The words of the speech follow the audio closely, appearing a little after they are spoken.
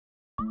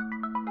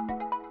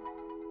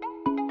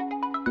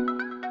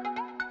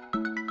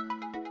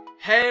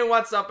Hey,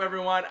 what's up,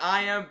 everyone?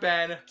 I am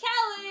Ben.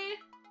 Kelly.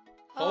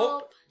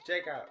 Hope.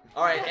 Jacob.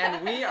 Alright,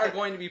 and we are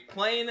going to be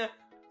playing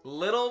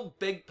Little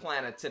Big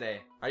Planet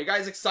today. Are you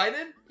guys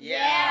excited?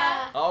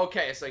 Yeah.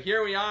 Okay, so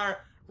here we are.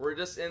 We're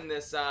just in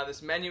this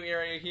this menu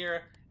area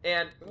here.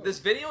 And this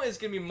video is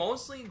going to be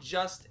mostly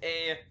just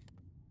a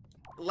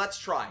let's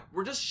try.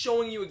 We're just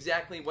showing you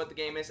exactly what the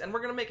game is, and we're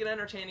going to make it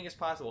entertaining as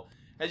possible.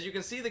 As you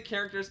can see, the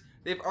characters,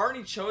 they've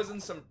already chosen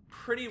some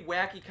pretty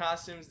wacky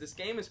costumes. This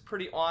game is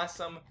pretty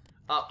awesome.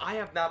 I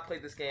have not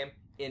played this game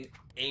in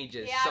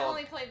ages. Yeah, so I've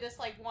only played this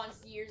like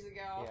once years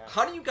ago. Yeah.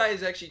 how do you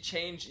guys actually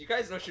change? You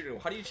guys know what you're doing.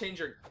 How do you change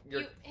your You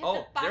hit oh, the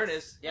box, there it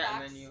is. Yeah, box.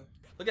 and then you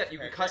Look at you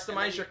can Okay, and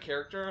customize then your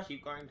character.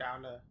 keep going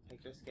down to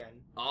pick your skin.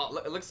 Oh,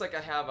 it looks like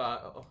I have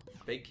a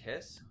big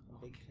kiss.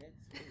 Big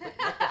kiss.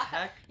 What the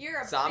heck?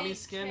 You're a Zombie big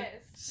skin.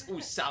 kiss.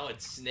 Ooh,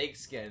 solid snake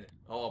skin.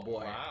 Oh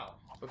boy. Wow.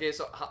 Okay,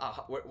 so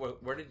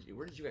where did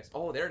you guys?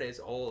 Oh, there it is.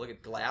 Oh, look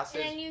at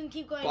glasses, And then you can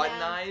keep going button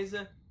down. eyes,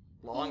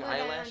 long You can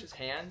go eyelashes,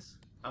 hands.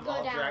 I'm Go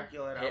all down.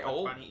 Dracula Hey, with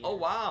oh, bunny ears. oh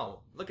wow!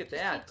 Look at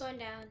Just that. keep going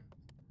down.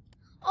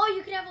 Oh,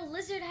 you could have a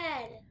lizard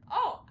head.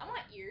 Oh, I want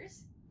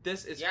ears.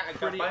 This is Yeah, I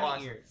got pretty bunny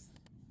awesome. ears.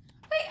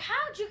 Wait,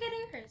 how'd you get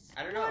ears?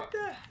 I don't know. What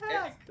the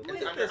heck? It's Look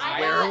at under this eye.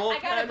 werewolf I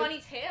got head. a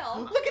bunny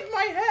tail. Look at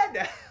my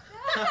head.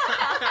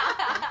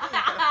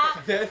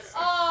 This.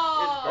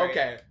 Oh. Great.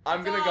 Okay,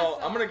 I'm That's gonna go.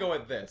 I'm awesome. gonna go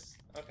with this.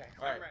 Okay.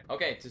 All right. I'm ready.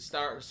 Okay, to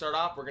start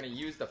off, we're gonna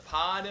use the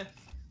pod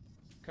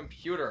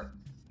computer.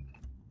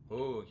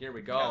 Ooh, here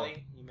we go.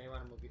 Kelly, you may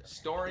want to move your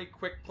Story,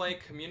 quick play,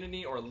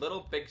 community, or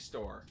little big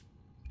store.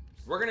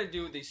 We're gonna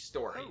do the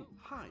story, Oh,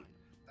 hi.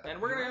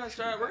 and we're gonna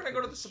start. We're gonna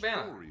go to the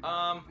savannah.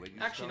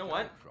 Actually, you know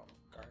what?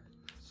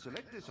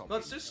 Select this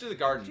Let's option. just do the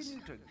gardens.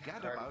 Continue to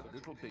gad about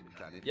Little Big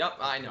Planet. Yep,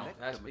 I and know. collect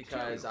That's the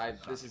because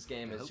materials this inside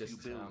game to is help you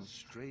just. build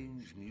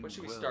strange new What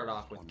should we worlds start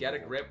off with? on Get a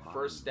your grip, mind.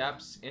 first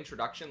steps,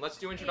 introduction. Let's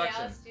do Yeah,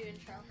 introduction. let's do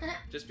intro.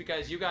 Just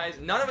because you guys,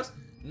 none of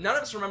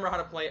us remember how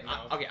to play.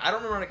 No. Okay, I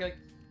don't remember how to play.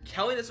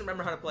 Kelly doesn't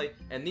remember how to play,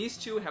 and these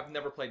two have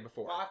never played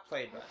before. Well, I've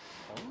played, but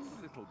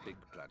On Little Big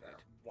Planet,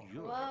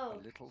 you're Whoa.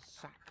 a little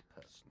sack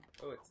person.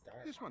 oh, it's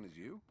dark. This one is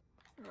you.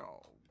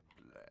 Oh,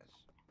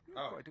 bless. You're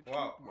Oh, quite a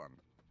whoa. cute one.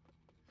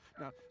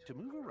 Now, to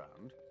move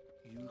around,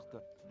 use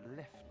the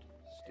left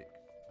stick.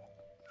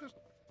 Just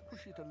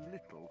push it a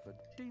little for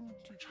dainty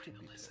tippy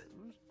toes,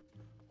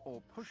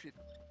 or push it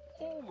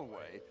all the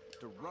way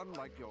to run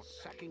like your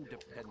sacking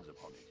depends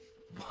upon it.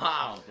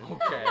 Wow.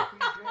 Okay. 3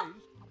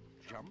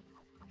 J's. Jump,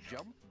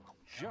 jump,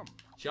 jump.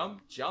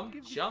 Jump, jump,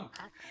 Give jump.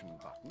 the action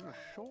button a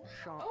short,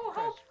 sharp Oh,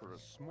 press help. for a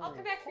small I'll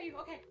come back for you.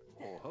 Okay.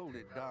 or hold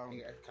it down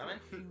You guys for coming?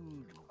 a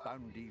huge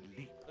boundy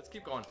leap. Let's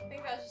keep going. I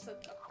think that was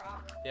just a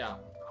prop. Yeah.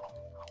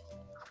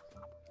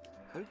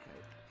 Okay,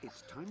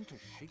 it's time to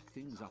shake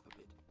things up a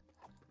bit.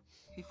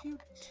 If you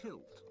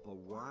tilt the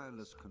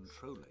wireless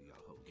controller you're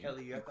holding,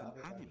 Kelly, you you have the can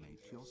other button.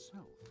 animate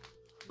yourself.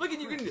 Look at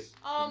you can. Press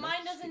Oh, the mine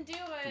left doesn't stick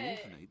do to it.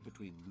 alternate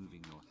between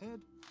moving your head.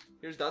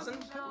 Yours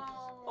doesn't. No.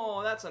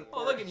 Oh, that's unfortunate.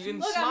 Oh, look at you can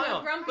Look, I'm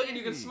smile. grumpy. Look at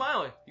you can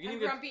smile. You can I'm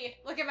even. grumpy.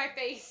 Look at my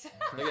face.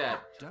 Look at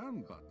that.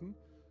 Down button,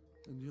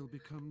 and you'll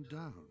become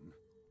down.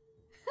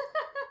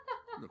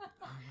 Look,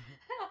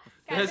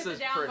 Guys, This hit the is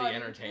down pretty button.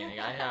 entertaining.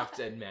 I have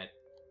to admit.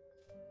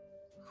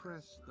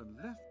 press the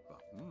left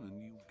button,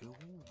 and you go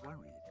all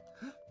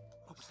worried.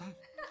 What was that?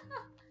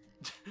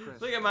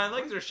 Press Look at my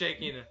legs are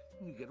shaking.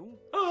 You get all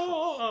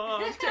Oh,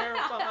 I'm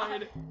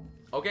terrified.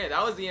 Okay,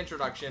 that was the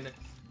introduction.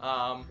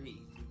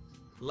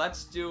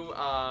 Let's do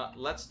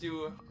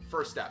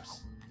first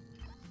steps.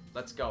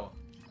 Let's go.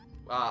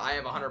 I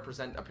have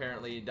 100%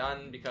 apparently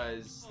done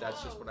because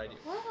that's just what I do.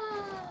 Whoa.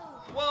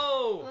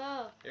 Whoa!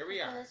 Whoa. Here we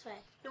Go are. this way.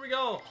 Here we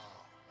go.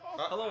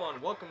 Hello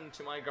and welcome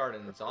to my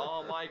gardens.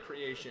 All my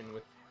creation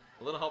with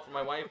a little help from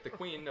my wife, the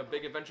queen. A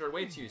big adventure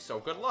awaits you. So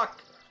good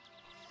luck.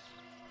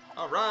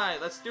 All right,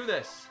 let's do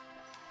this.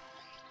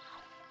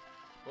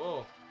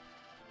 Oh.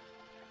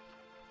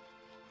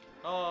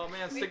 Oh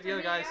man, stick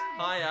together, guys.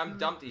 Hi, I'm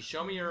Dumpty.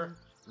 Show me your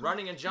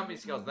running and jumping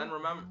skills. Then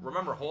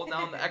remember, hold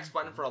down the X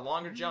button for a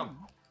longer jump.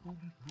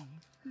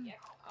 Yeah.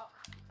 Oh.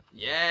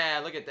 Yeah,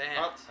 look at that.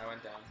 Oh, I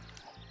went down.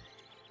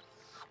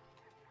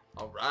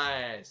 All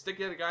right, stick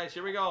together, guys.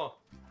 Here we go.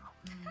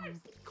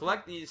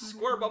 Collect these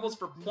score bubbles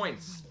for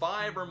points.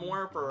 5 or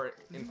more for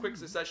in quick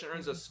succession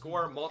earns a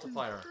score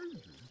multiplier.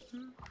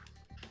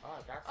 Oh,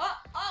 I got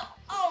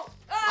Oh!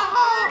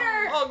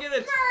 Murder! Oh, get it!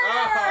 Murder!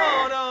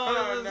 Oh no,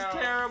 Oh, this is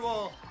no.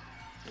 terrible.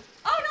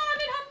 Oh no, I'm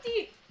in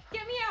Humpty!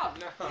 Get me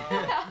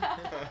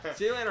out! No.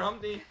 See you later,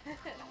 Humpty.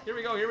 Here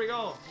we go, here we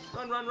go.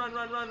 Run, run, run,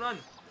 run, run, run.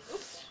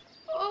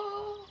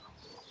 Oh!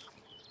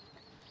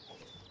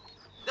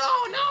 No,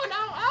 no,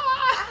 no!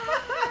 Ah!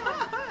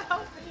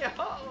 Help me!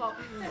 Oh,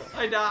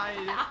 I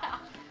died.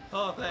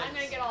 Oh, thanks. I'm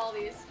gonna get all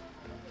these.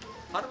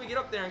 How do we get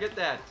up there and get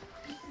that?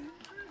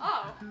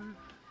 Oh.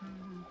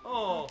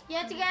 Oh, You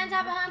have to get on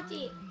top of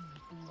Humpty.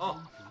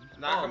 oh.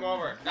 Knock him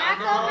over. Knock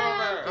Knock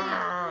him over over.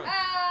 Arrgh.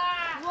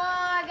 Ah! Whoa,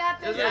 I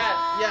got the Is it?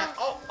 balls. Yeah.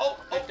 Oh,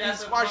 The he death of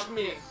squashed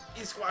me. Humpty.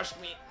 He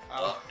squashed me.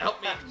 Oh.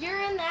 Help me. You're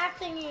in that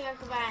thingy,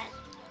 Uncle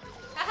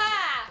Ben.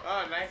 Aha!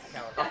 Oh, nice,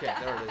 Calico. Okay,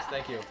 there it is.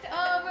 Thank you.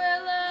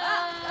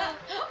 Overload.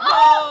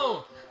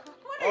 Oh!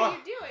 What are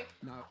you doing?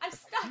 Now, I'm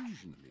stuck.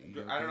 occasionally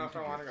you're I don't know going if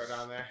I want to go get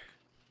down there.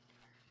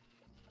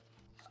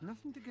 It's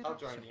nothing to get I'll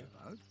upset join you.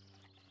 about.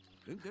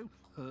 Don't go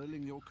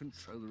hurling your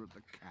controller at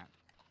the cat,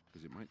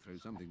 because it might throw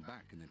something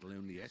back and it'll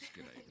only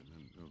escalate. And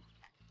then, oh.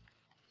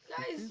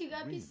 Guys, you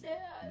got me Really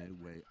sad.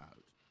 no way out.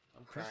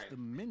 I'm Press crying. the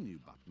menu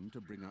button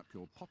to bring up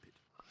your poppet.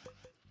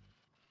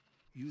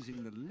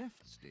 Using the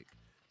left stick,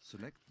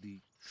 select the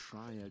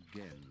try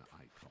again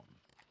icon.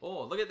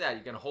 Oh, look at that.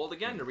 You can hold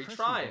again to Then press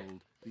retry. and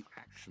hold the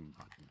action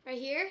button. Right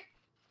here?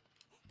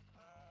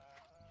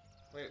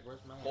 Wait, where's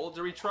my... Hold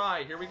to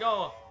retry. Here we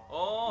go.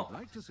 Oh. I'd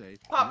like to say,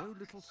 Pop. no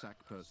little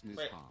sack person is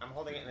Wait, harmed. I'm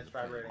holding it and by it's the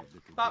very vibrating.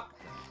 little Pop.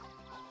 bit of damage.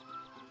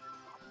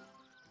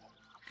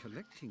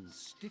 Collecting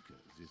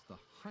stickers is the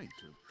height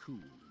of cool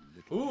in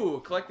Little Ooh,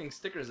 Big. collecting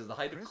stickers is the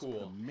height of Press cool.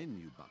 the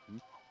menu button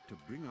to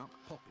bring up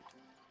Poppet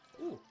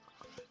Ooh,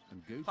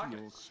 and go Pocket.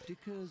 to your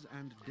stickers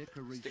and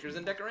decorations. stickers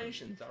and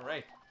decorations. All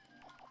right.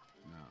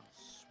 Now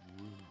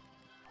swoon.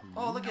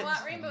 Oh, look I at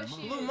want rainbow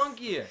Blue shoes. Blue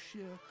monkey.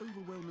 Sheer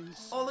overwhelming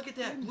Oh, look at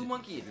that. Blue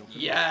monkey. splendidness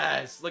of your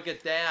Yes, look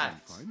at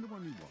that. collection. Find the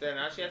one you want. There,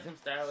 now she has some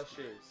stylish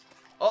shoes.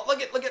 Oh,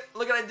 look at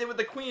what I did with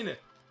the queen.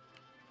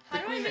 How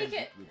do I queen make is-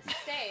 it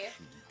stay?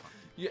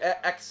 You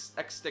X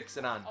sticks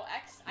it on. Oh,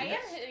 X? I am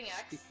hitting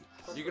X.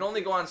 You can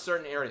only go on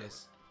certain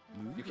areas.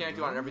 Move You can't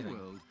do it on around the everything.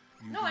 world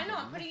No, I using know.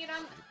 the I'm putting it left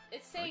on. stick.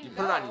 It's saying You no,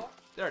 put it on.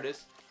 There it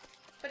is.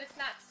 but it's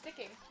not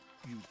sticking.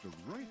 Use the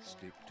right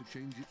stick to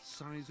change its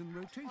size and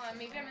rotation. Hold on,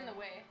 maybe I'm in the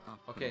way. Up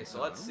Okay, and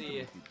so let's down to see.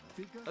 make it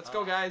bigger. Let's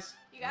go, guys.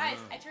 You guys,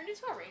 I turned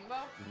into a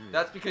rainbow.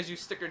 That's because you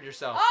stickered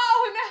yourself.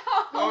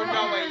 Oh no! Oh,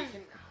 no, wait, you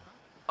can...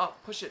 Oh,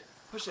 push it.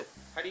 Push it.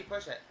 How do you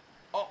push it?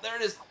 Oh, there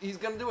it is. He's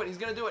gonna do it. He's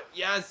gonna do it.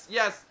 Yes,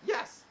 yes,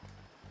 yes.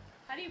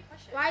 How do you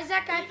push it? Why is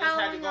that guy You just had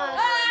to following go us? over.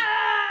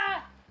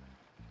 Ah!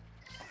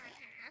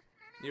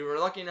 You were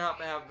lucky enough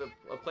to have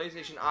a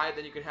PlayStation Eye,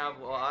 then you could have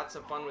lots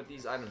of fun with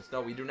these items.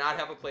 No, we do not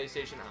have a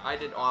PlayStation. I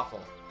did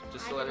awful.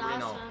 Just to I let did everybody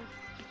know. awesome.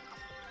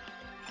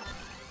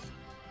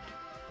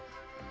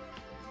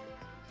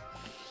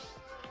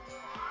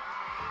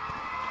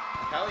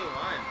 Kelly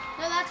won.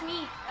 No, that's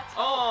me. That's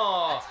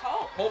Oh, That's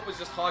Hope. Hope was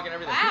just hogging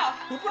everything. Wow.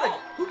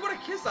 Who put a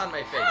kiss on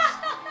my face?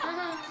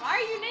 Why are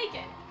you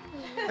naked?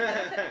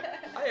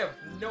 I have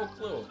no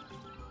clue.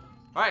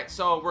 All right,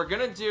 so we're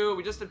gonna do.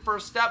 We just did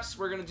first steps.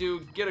 We're gonna do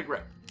get a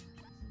grip.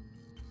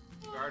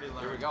 You already learned.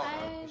 Here we go.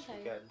 So you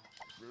should be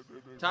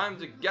good. Time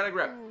to get a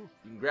grip. You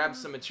can grab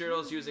some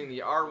materials using the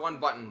R1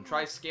 button.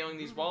 Try scaling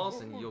these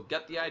walls, and you'll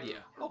get the idea.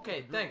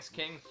 Okay, thanks,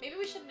 King. Maybe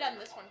we should have done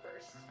this one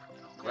first.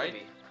 Right?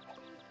 Maybe.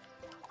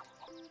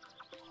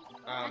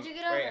 How'd you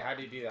get wait, over? how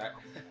do you do that?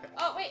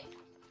 Oh wait,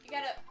 you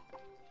gotta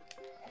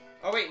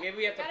Oh, wait, maybe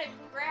we have to...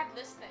 grab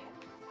this thing.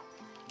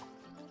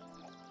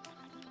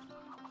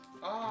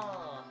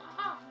 Oh.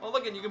 Oh,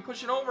 look, and you can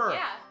push it over.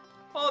 Yeah.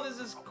 Oh, this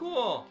is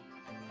cool.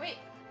 Wait.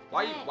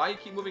 Why you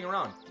keep moving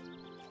around?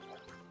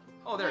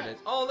 Oh, there it is.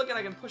 Oh, look, and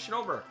I can push it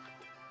over.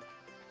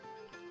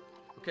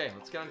 Okay,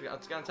 let's get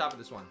on top of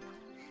this one.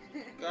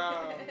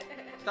 Go.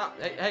 Stop.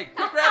 Hey,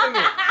 quit grabbing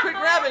me. Quit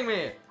grabbing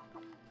me.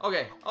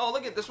 Okay. Oh,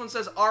 look at this one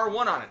says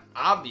R1 on it.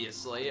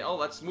 Obviously. Oh,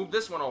 let's move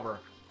this one over.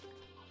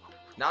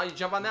 Now you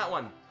jump on that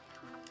one.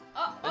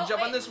 Oh, Then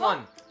jump on wait, this whoa.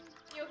 one.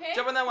 You okay?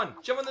 Jump on that one.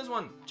 Jump on this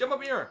one. Jump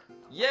up here.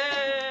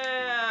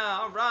 Yeah.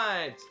 All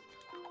right.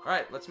 All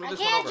right. Let's move I this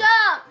can't one over.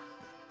 jump.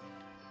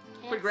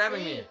 Quit Can't grabbing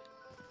see. me.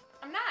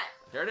 I'm not.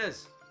 There it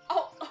is.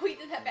 Oh, we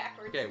did that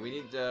backwards. Okay, we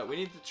need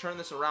to turn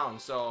this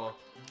around. So.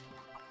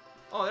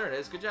 Oh, there it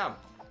is. Good job.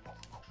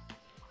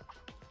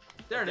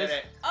 There it Did is.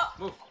 it. Oh.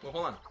 Move.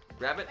 Hold on.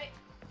 Grab it. Wait.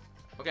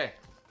 Okay.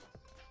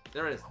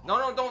 There it is. No,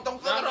 don't No,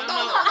 flip it. no, No, no. no.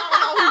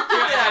 Do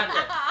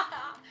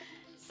that.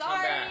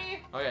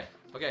 Sorry.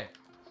 Okay.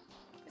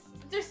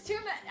 There's too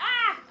many.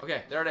 Ah!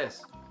 Okay, there it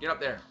is. Get up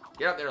there.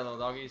 Get up there, little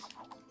doggies.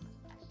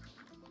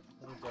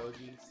 Little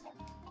Dojies.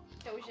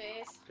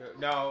 Doges.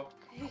 No.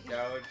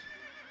 Doge.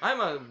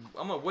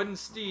 I'm a wooden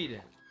steed.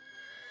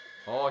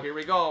 Oh, here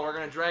we go. We're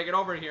gonna drag it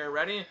over here.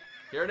 Ready?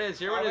 Here it is.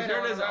 Here it is. Here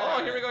it is.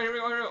 Oh, here we go. Here we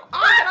go. Here we go.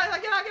 Oh,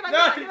 get on.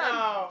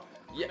 No.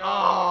 Yeah. No,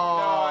 Oh.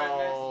 no, I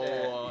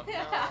missed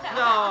it.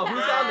 No,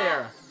 who's on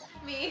there?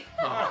 Me.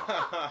 Oh.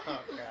 Oh,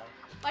 God.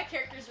 My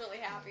character's really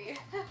happy.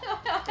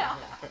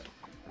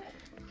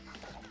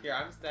 Here,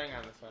 I'm staying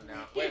on this one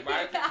now. Wait,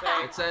 why does it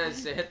say? It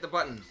says hit the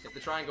button. Hit the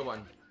triangle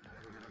button.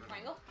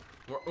 Triangle?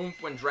 Or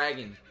oomph when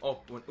dragging. Oh,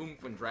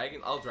 when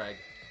dragging, I'll drag.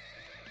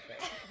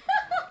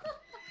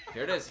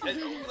 Here it is. Let's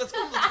go. Let's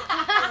go.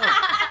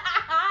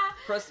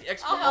 Press the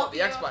X I'll button. Oh, help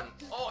the X you. button.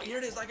 Oh, here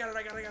it is. I got it.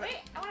 Wait,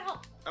 I wanna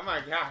help. Oh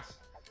my gosh.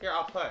 Here,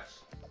 I'll push.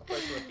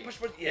 Push with you. Push.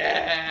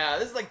 Yeah,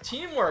 this is like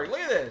teamwork. Look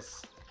at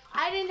this.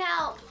 I didn't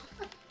help.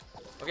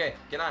 Okay,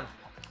 get on.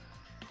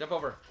 Jump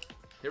over.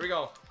 Here we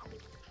go.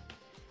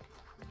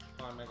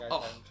 Oh my gosh, Oh.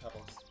 I'm having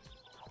troubles.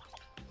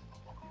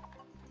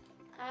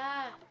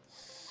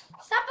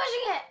 Stop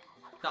pushing it.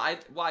 No,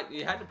 why?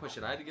 You had to push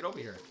it. I had to get over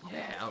here.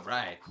 Yeah, all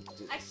right.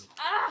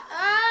 Ah!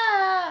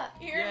 Ah.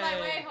 You're in my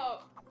Yay. way,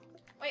 Hope.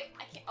 Wait,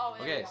 I can't. Oh,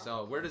 we Okay, go.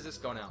 so where does this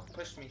go now?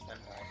 Push me,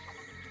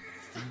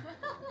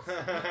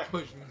 senpai.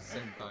 Push me,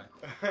 senpai.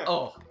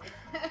 Oh,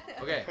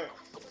 okay.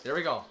 There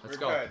we go. Let's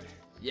We're go. Good.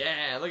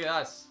 Yeah, look at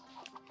us.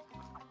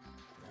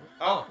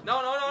 Oh,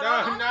 No, no, no, no,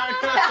 no. no, no.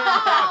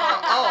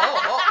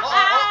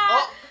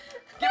 Oh.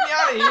 Get me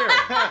out of here.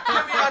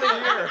 Get me out of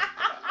here.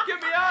 Get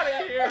me out of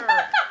here.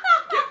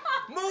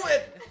 Move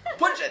it.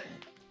 Punch it.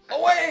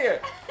 Away.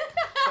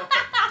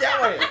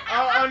 That way.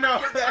 Oh no.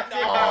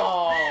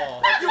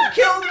 Oh, you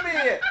killed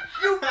me.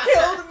 You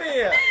killed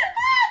me.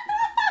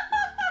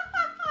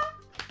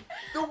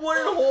 The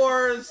wooden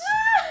horse.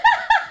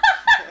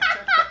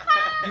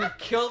 You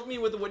killed me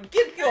with the wood.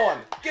 Get going.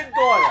 Get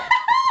going.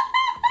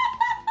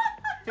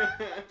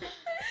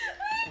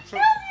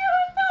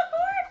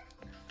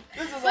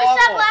 This is Push awful.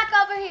 that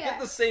black over here. Get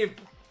the save.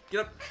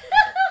 Get up.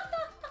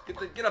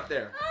 Get up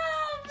there.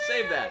 Oh, man.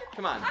 Save that.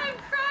 Come on. I'm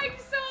crying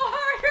so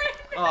hard right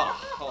now.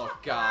 Oh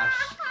gosh.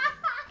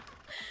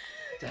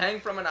 To hang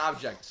from an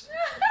object.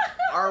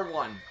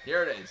 R1.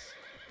 Here it is.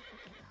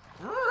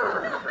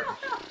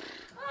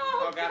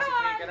 Oh, gosh, you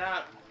can't get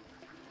up.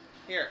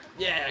 Here.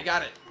 Yeah, I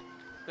got it.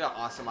 Look how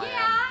awesome I am.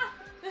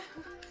 Yeah.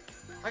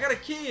 I got a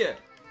key.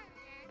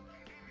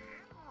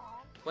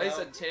 Place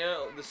Well, a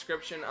tail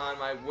description on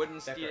my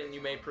wooden steed different. and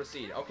you may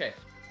proceed. Okay.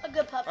 A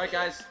good puppy. All right,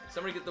 guys.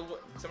 Somebody get the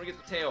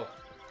tail.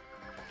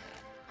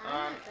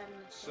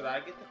 Should I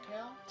get the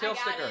tail? Tail I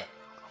got sticker. it.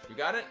 You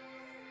got it?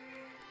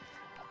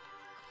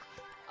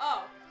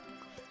 Oh.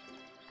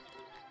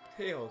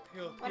 Tail.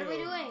 What are we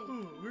doing?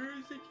 Ooh, where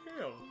is the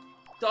tail?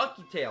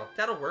 Donkey tail.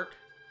 That'll work.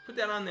 Put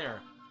that on there.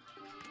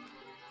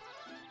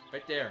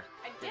 Right there.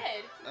 I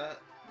did.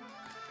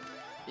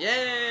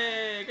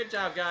 Yay! Good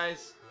job,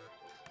 guys.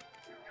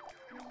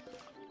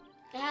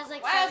 It has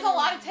like Wow, that's a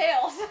lot of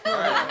tails. All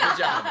right, good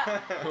job.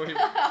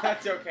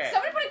 That's okay.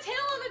 Somebody put a tail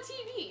on the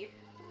TV.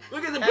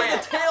 Look at the bring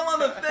a tail on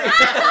the thing. Oh,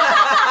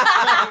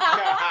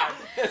 God.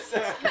 This is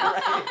great. 10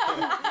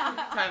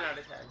 out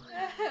of 10.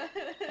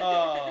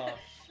 Oh.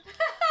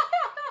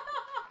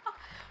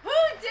 Who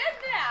did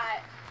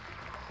that?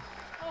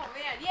 Oh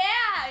man,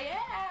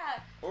 yeah.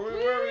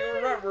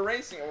 We're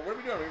racing. What are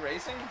we doing? Are we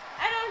racing?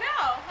 I don't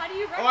know. How do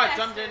you run Oh, I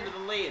faster? jumped into the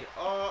lead.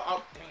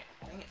 Oh, dang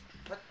it.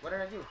 What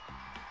did I do?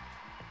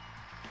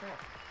 Crap.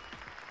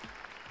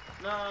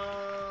 No,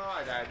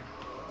 I died.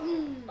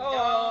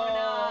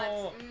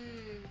 Oh. Donuts.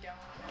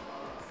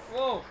 Donuts.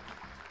 Whoa.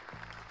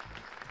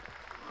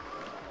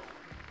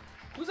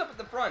 Who's up at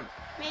the front?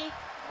 Me. Man,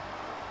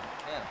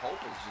 Hope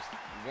is just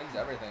wins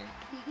everything.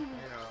 You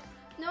know.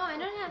 No, I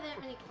don't have that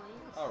many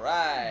coins. All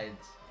right.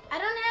 I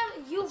don't have.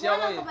 You Let's won,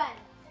 yell Uncle Ben.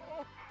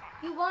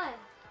 You won.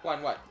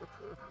 Won what?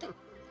 The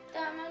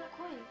amount of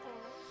coins.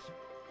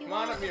 You Come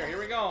on won. up here. Here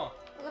we go.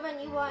 Uncle Ben,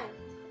 you won.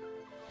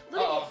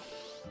 Look Uh-oh.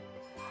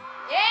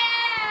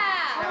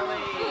 Yeah.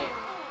 Kelly.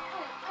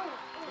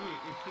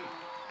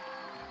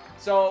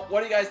 So,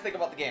 what do you guys think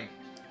about the game?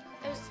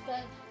 It was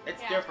good.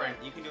 It's Yeah.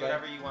 different. You can do Okay.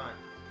 whatever you want.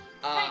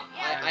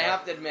 Yeah. I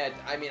have to admit,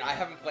 I mean, I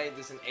haven't played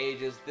this in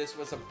ages. This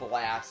was a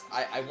blast.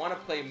 I want to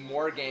play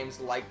more games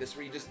like this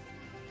where you just,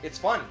 it's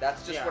fun.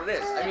 That's just Yeah. what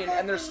it is. I mean,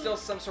 and there's still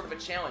some sort of a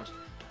challenge.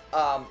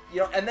 You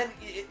know, and then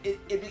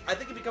I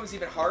think it becomes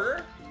even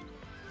harder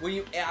when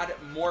you add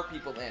more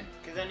people in.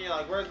 Because then you're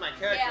like, where's my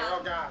character? Yeah.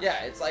 Oh, God.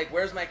 Yeah, it's like,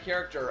 where's my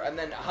character? And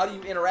then how do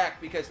you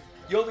interact? Because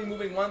you'll be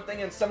moving one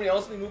thing and somebody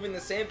else will be moving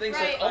the same thing. So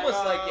Right. it's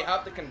almost like you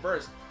have to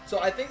converse. So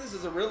I think this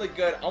is a really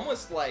good,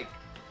 almost like,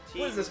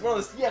 what is this? One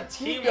of those, yeah,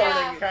 team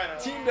building, kinda.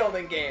 team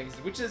building games,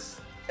 which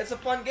is, it's a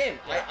fun game.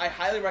 Yeah. I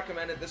highly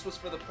recommend it. This was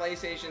for the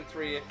PlayStation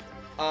 3.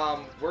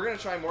 We're gonna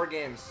try more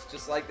games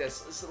just like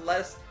this. So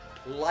let us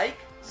like,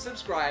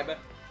 subscribe,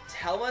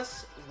 tell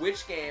us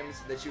which games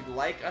that you'd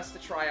like us to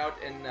try out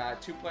in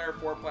 2-player,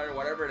 4-player,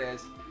 whatever it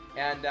is,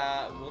 and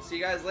we'll see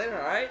you guys later.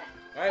 All right,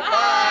 Bye.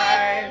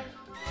 bye.